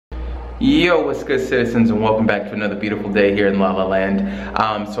Yo, what's good, citizens, and welcome back to another beautiful day here in LaLa Land.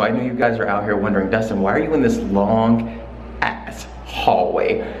 So I know you guys are out here wondering, Dustin, why are you in this long ass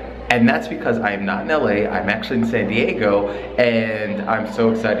hallway? And that's because I am not in LA, I'm actually in San Diego, and I'm so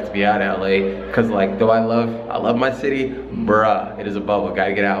excited to be out of LA, because like, though I love my city, bruh, it is a bubble,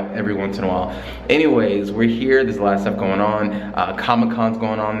 gotta get out every once in a while. Anyways, we're here, there's a lot of stuff going on, Comic-Con's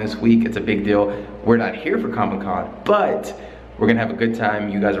going on this week, it's a big deal. We're not here for Comic-Con, but we're gonna have a good time.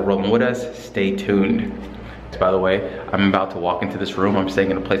 You guys are rolling with us, stay tuned. By the way, I'm about to walk into this room. I'm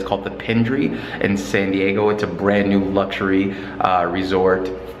staying in a place called the Pendry in San Diego. It's a brand new luxury resort,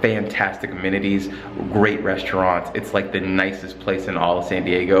 fantastic amenities, great restaurants. It's like the nicest place in all of San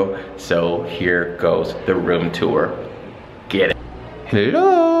Diego. So here goes the room tour. Get it.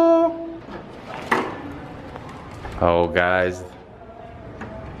 Hello. Oh guys,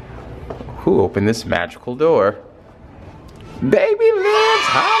 who opened this magical door? Baby lives,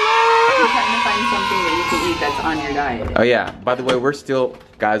 holla! I'm trying to find something that you can eat that's on your diet. Oh yeah, by the way, we're still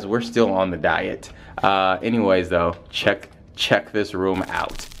on the diet. Anyways though, check this room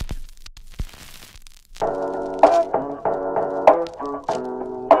out.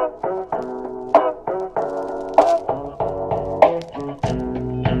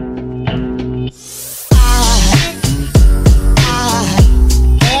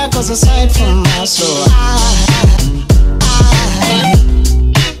 There goes a sight from my soul.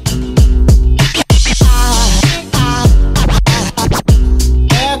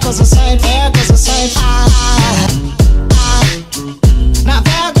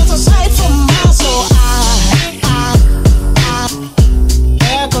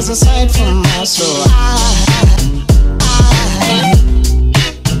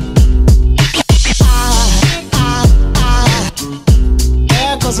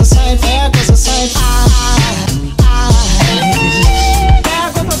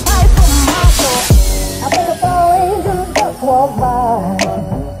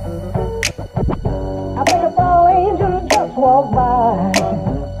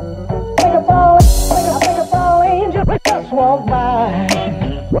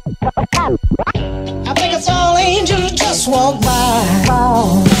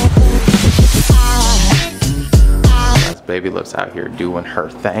 Baby Lips out here doing her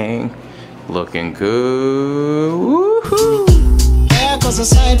thing, looking good. Woohoo! There goes a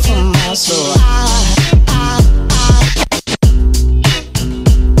sight from my soul.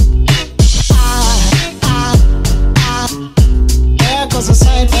 There goes a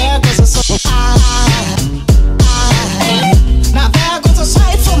sight, there goes a sight. Now there goes a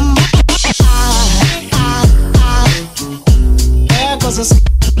sight from my. There goes a sight.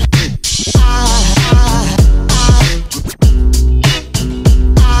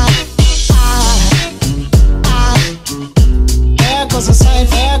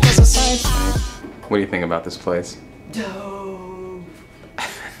 What do you think about this place? Dope.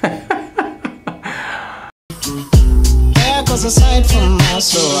 There goes a sight from my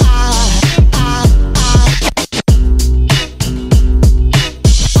soul.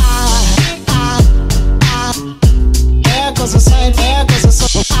 There goes a sight, there goes a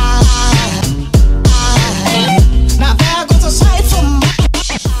sight. Now there goes a sight from my.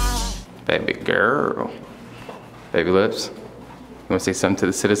 Baby girl. Baby Lips, you wanna say something to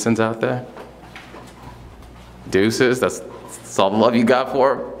the citizens out there? Deuces, that's all the love you got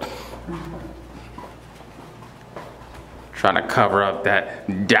for her? Trying to cover up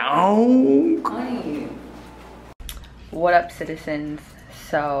that down. What up, citizens?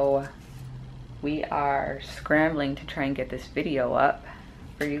 So we are scrambling to try and get this video up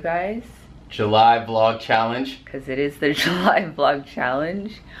for you guys. July vlog challenge. Because it is the July vlog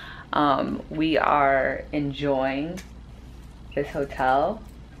challenge. We are enjoying this hotel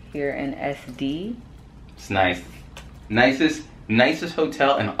here in SD. It's nice. Nicest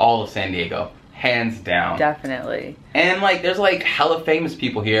hotel in all of San Diego. Hands down. Definitely. And like there's like hella famous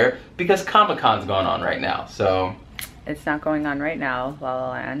people here because Comic-Con's going on right now. So it's not going on right now,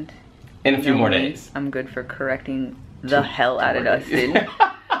 LaLa Land. In a few more days. I'm good for correcting the hell out of Dustin.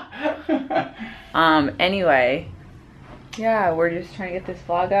 Anyway, yeah, we're just trying to get this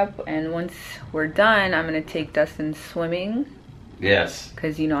vlog up, and once we're done, I'm gonna take Dustin swimming. Yes.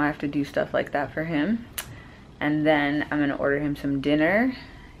 Because you know I have to do stuff like that for him. And then I'm gonna order him some dinner.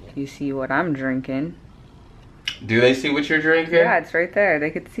 You see what I'm drinking. Do they see what you're drinking? Yeah, it's right there. They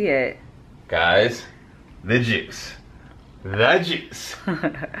could see it. Guys, the juice. The juice.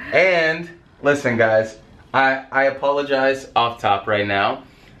 And listen guys, I apologize off top right now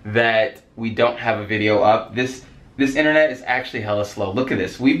that we don't have a video up. This internet is actually hella slow. Look at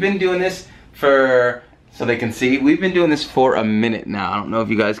this. We've been doing this for so they can see. We've been doing this for a minute now. I don't know if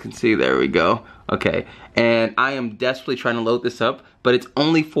you guys can see. There we go. Okay, and I am desperately trying to load this up, but it's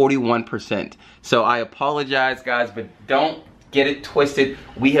only 41%. So I apologize, guys, but don't get it twisted.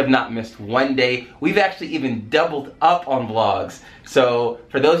 We have not missed one day. We've actually even doubled up on vlogs. So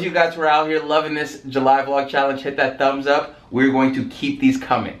for those of you guys who are out here loving this July vlog challenge, hit that thumbs up. We're going to keep these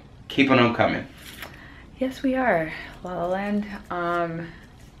coming. Keeping them coming. Yes, we are. La La Land.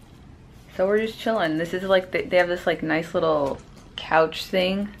 So we're just chilling. This is like, they have this like nice little couch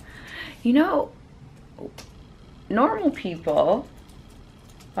thing. You know, normal people,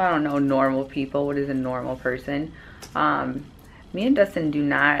 I don't know normal people, what is a normal person? Me and Dustin do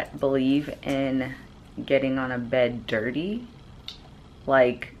not believe in getting on a bed dirty.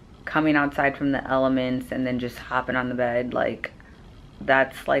 Like coming outside from the elements and then just hopping on the bed, like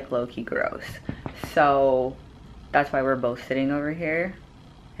that's like low-key gross. So that's why we're both sitting over here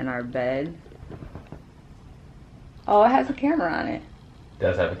in our bed. Oh, it has a camera on it.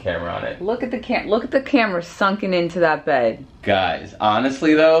 Does have a camera on it. Look at the camera sunken into that bed. Guys,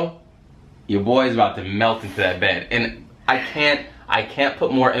 honestly though, your boy is about to melt into that bed. And I can't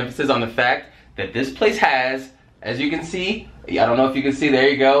put more emphasis on the fact that this place has, as you can see, I don't know if you can see, there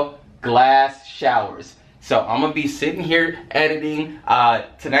you go, glass showers. So I'm gonna be sitting here editing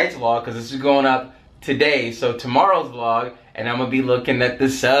tonight's vlog, because this is going up today. So tomorrow's vlog, and I'm gonna be looking at the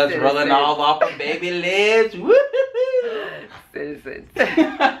suds rolling all off of baby lips. Citizens.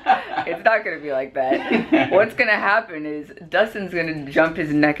 It's not gonna be like that. What's gonna happen is Dustin's gonna jump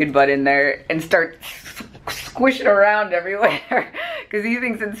his naked butt in there and start squishing around everywhere because he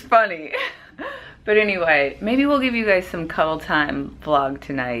thinks it's funny. But anyway, maybe we'll give you guys some cuddle time vlog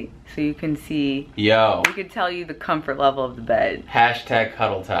tonight so you can see. Yo. We could tell you the comfort level of the bed. Hashtag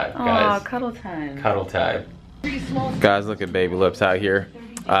cuddle time, guys. Aw, cuddle time. Cuddle time. Guys, look at baby lips out here.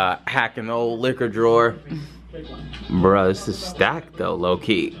 Hacking the old liquor drawer. Bruh, this is stacked though, low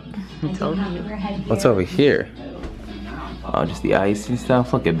key. What's over here? Oh, just the ice and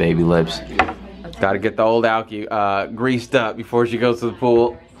stuff. Look at baby lips. Gotta get the old alky greased up before she goes to the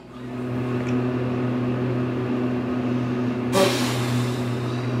pool.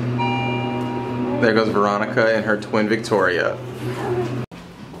 There goes Veronica and her twin Victoria.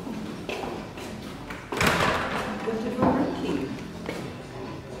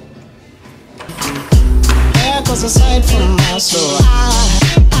 There goes a sight from my soul.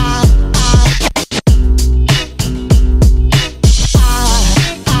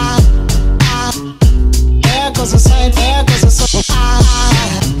 There goes a sight, there goes a sight.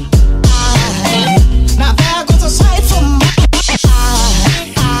 Now there goes a sight from my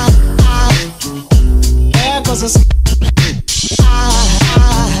there goes a sight.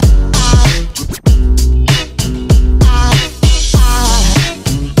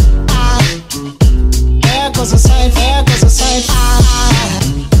 There goes a sight, there goes a sight.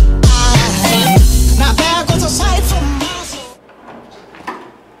 Now there goes a sight from my soul.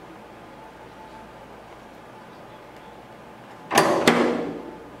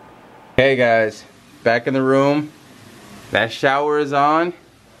 Hey guys, back in the room. That shower is on.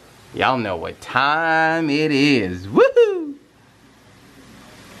 Y'all know what time it is. Woohoo!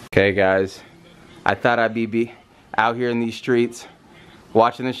 Okay guys, I thought I'd be out here in these streets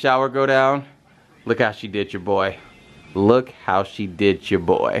watching the shower go down. Look how she did your boy. Look how she did your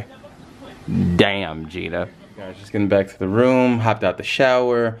boy. Damn, Gina. Guys, just getting back to the room, hopped out the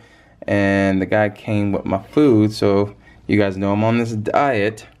shower, and the guy came with my food, so you guys know I'm on this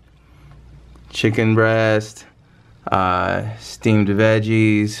diet. Chicken breast, steamed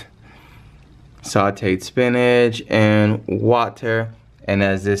veggies, sauteed spinach, and water. And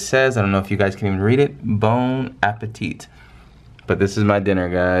as this says, I don't know if you guys can even read it, bon appetit. But this is my dinner,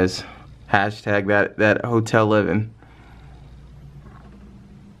 guys. Hashtag that hotel living.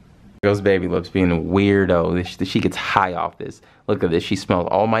 Goes baby lips being a weirdo. She gets high off this. Look at this. She smells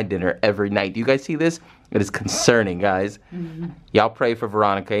all my dinner every night. Do you guys see this? It is concerning, guys. Y'all pray for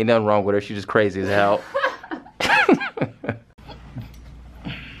Veronica. Ain't nothing wrong with her. She's just crazy as hell.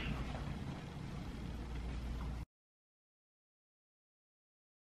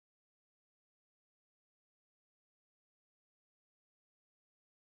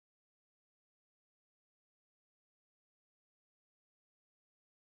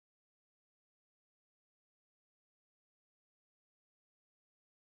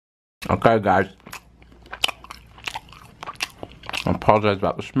 Okay, guys. I apologize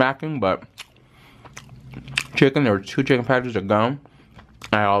about the smacking, but chicken, there were 2 chicken patties are gone.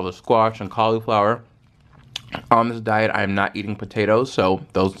 I had all the squash and cauliflower. On this diet, I am not eating potatoes, so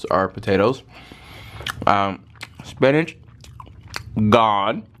those are potatoes. Spinach,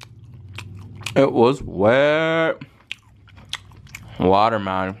 gone. It was wet. Water,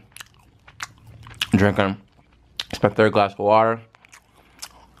 man. Drinking my third glass of water.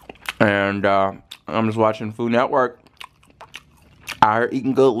 And I'm just watching Food Network. Out here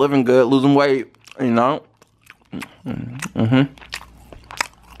eating good, living good, losing weight, you know?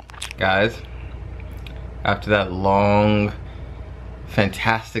 Guys, after that long,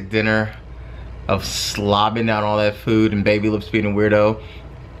 fantastic dinner of slobbing down all that food and Baby Lips being a weirdo,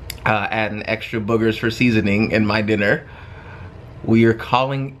 adding extra boogers for seasoning in my dinner, we are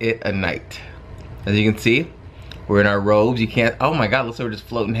calling it a night. As you can see, we're in our robes. You can't, oh my God, looks like we're just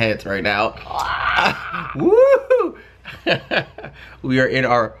floating heads right now. Woo! We are in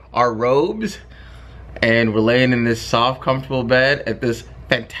our robes and we're laying in this soft, comfortable bed at this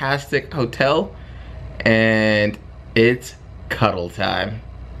fantastic hotel, and it's cuddle time.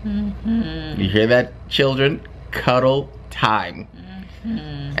 You hear that, children? Cuddle time.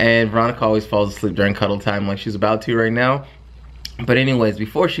 And Veronica always falls asleep during cuddle time like she's about to right now. But anyways,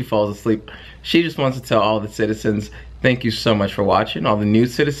 before she falls asleep, she just wants to tell all the citizens, thank you so much for watching. All the new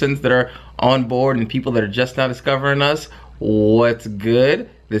citizens that are on board and people that are just now discovering us, what's good?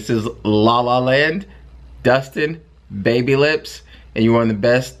 This is LaLa Land, Dustin, Baby Lips, and you are on the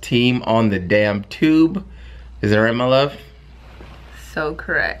best team on the damn tube. Is that right, my love? So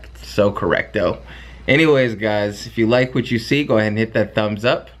correct. So correcto. Anyways, guys, if you like what you see, go ahead and hit that thumbs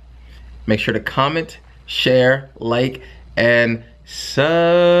up. Make sure to comment, share, like, and subscribe.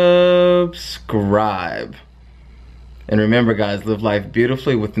 And remember, guys, live life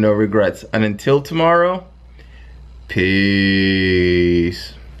beautifully with no regrets. And until tomorrow,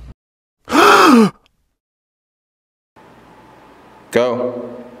 peace. Go.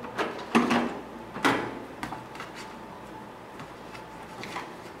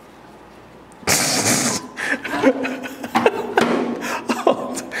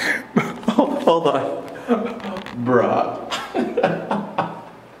 Hold on. Bruh.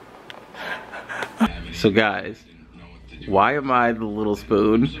 So guys, why am I the little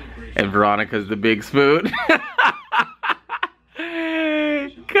spoon and Veronica's the big spoon?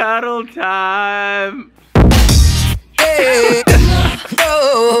 Cuddle time. Hey,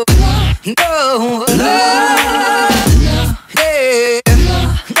 no, no, no.